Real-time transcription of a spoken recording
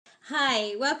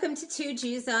Hi, welcome to Two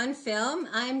Jews on Film.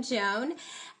 I'm Joan,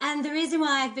 and the reason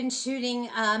why I've been shooting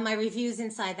my reviews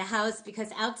inside the house because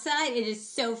outside it is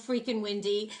so freaking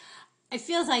windy. It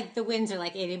feels like the winds are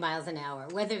like 80 miles an hour.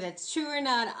 Whether that's true or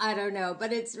not, I don't know,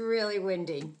 but it's really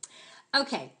windy.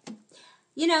 Okay,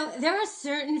 there are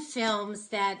certain films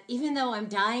that even though I'm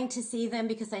dying to see them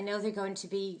because I know they're going to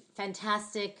be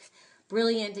fantastic,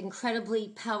 brilliant,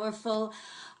 incredibly powerful,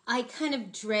 I kind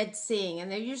of dread seeing.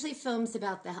 And they're usually films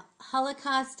about the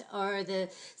Holocaust or the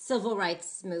civil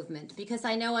rights movement because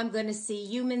I know I'm going to see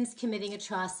humans committing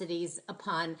atrocities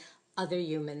upon other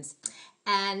humans.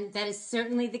 And that is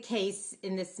certainly the case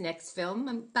in this next film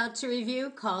I'm about to review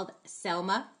called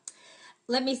Selma.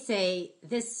 Let me say,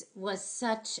 this was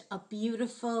such a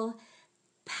beautiful,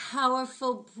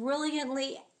 powerful,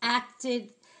 brilliantly acted,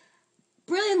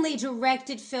 brilliantly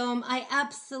directed film. I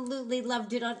absolutely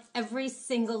loved it on every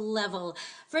single level.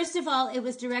 First of all, it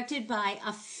was directed by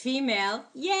a female.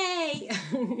 Yay!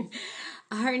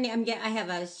 Her name, I have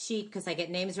a sheet because I get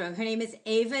names wrong. Her name is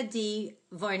Ava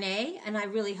DuVernay, and I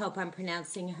really hope I'm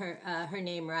pronouncing her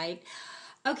name right.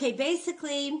 Okay,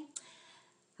 basically,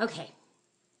 okay.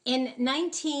 In the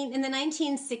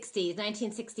 1960s,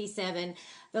 1967,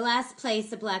 the last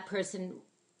place a black person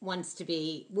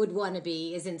would want to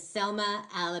be, is in Selma,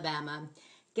 Alabama.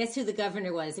 Guess who the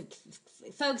governor was?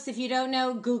 Folks, if you don't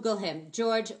know, Google him.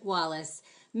 George Wallace.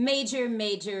 Major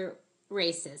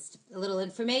racist. A little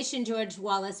information, George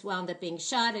Wallace wound up being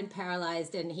shot and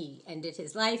paralyzed, and he ended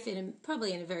his life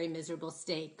probably in a very miserable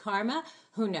state. Karma?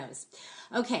 Who knows?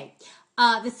 Okay.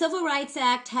 The Civil Rights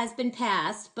Act has been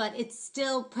passed, but it's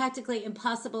still practically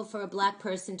impossible for a black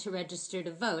person to register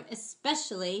to vote,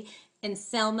 especially in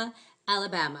Selma,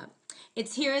 Alabama.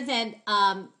 It's here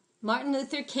that Martin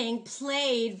Luther King,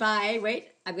 played by, wait,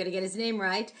 I'm going to get his name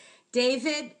right,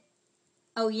 David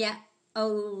Olawi.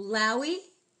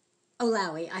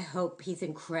 I hope he's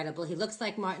incredible. He looks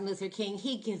like Martin Luther King.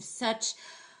 He gives such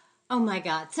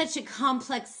a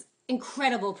complex,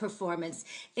 incredible performance.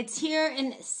 It's here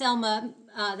in Selma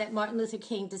that Martin Luther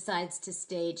King decides to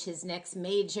stage his next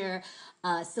major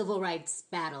civil rights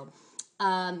battle.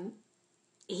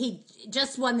 He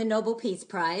just won the Nobel Peace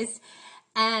Prize,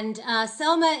 and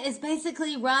Selma is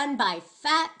basically run by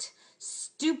fat,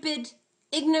 stupid,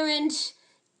 ignorant,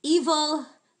 evil,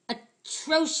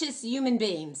 atrocious human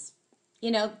beings.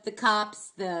 The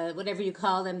cops, the whatever you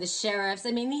call them, the sheriffs.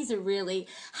 I mean, these are really,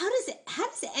 how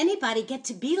does anybody get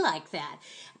to be like that?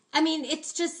 I mean,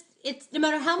 it's no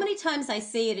matter how many times I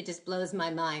see it, it just blows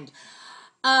my mind.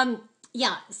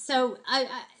 So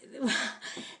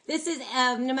this is,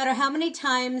 no matter how many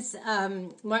times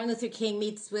Martin Luther King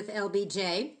meets with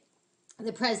LBJ,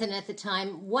 the president at the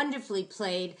time, wonderfully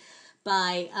played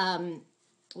by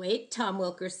Tom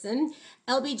Wilkerson.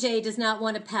 LBJ does not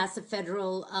want to pass a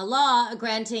federal law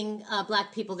granting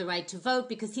black people the right to vote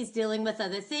because he's dealing with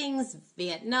other things,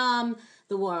 Vietnam,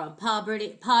 the war on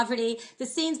poverty. The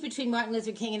scenes between Martin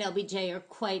Luther King and LBJ are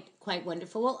quite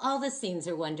wonderful. Well, all the scenes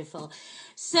are wonderful.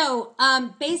 So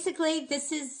basically,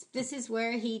 this is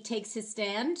where he takes his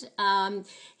stand.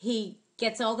 He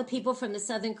gets all the people from the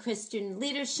Southern Christian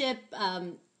leadership,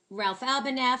 Ralph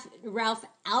Abernathy,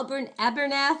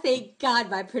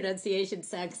 God, my pronunciation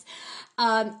sucks.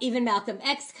 Even Malcolm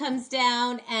X comes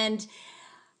down, and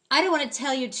I don't want to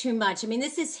tell you too much. I mean,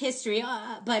 this is history,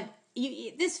 but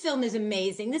this film is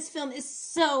amazing. This film is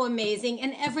so amazing,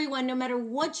 and everyone, no matter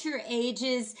what your age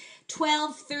is,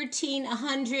 12, 13,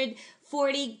 100,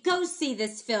 40, go see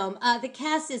this film. The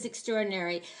cast is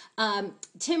extraordinary.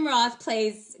 Tim Roth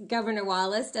plays Governor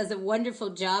Wallace, does a wonderful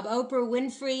job. Oprah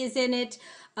Winfrey is in it.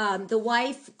 The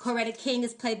wife, Coretta King,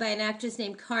 is played by an actress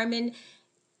named Carmen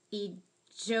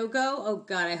Ejogo. Oh,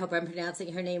 God, I hope I'm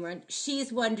pronouncing her name right.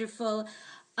 She's wonderful.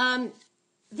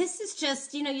 This is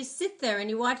just, you sit there and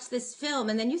you watch this film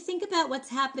and then you think about what's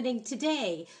happening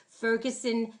today.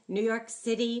 Ferguson, New York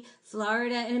City,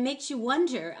 Florida, and it makes you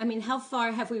wonder, I mean, how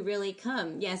far have we really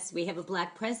come? Yes, we have a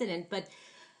black president, but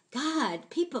God,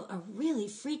 people are really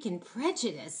freaking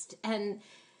prejudiced. And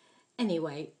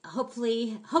anyway,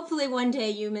 hopefully one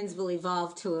day humans will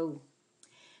evolve to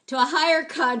a higher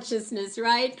consciousness,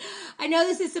 right? I know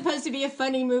this is supposed to be a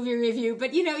funny movie review,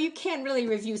 but you can't really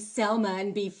review Selma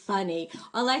and be funny.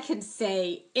 All I can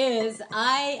say is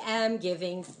I am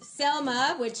giving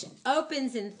Selma, which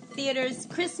opens in theaters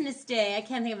Christmas Day. I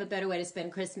can't think of a better way to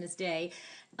spend Christmas Day.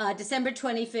 December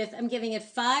 25th, I'm giving it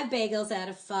 5 bagels out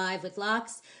of 5 with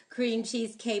lox, cream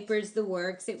cheese, capers, the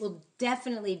works. It will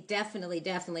definitely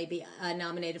be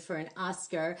nominated for an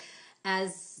Oscar.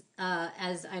 And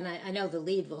I know the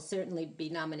lead will certainly be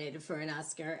nominated for an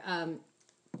Oscar.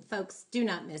 Folks, do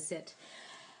not miss it.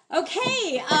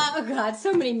 Okay, oh God,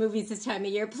 so many movies this time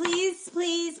of year. Please,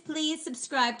 please, please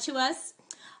subscribe to us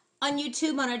on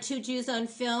YouTube on our Two Jews on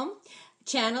Film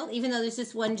channel, even though there's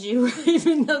just one Jew,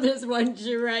 even though there's one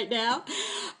Jew right now.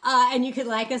 And you can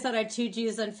like us on our Two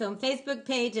Jews on Film Facebook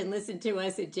page and listen to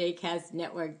us at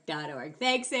jcastnetwork.org.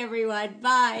 Thanks, everyone.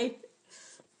 Bye.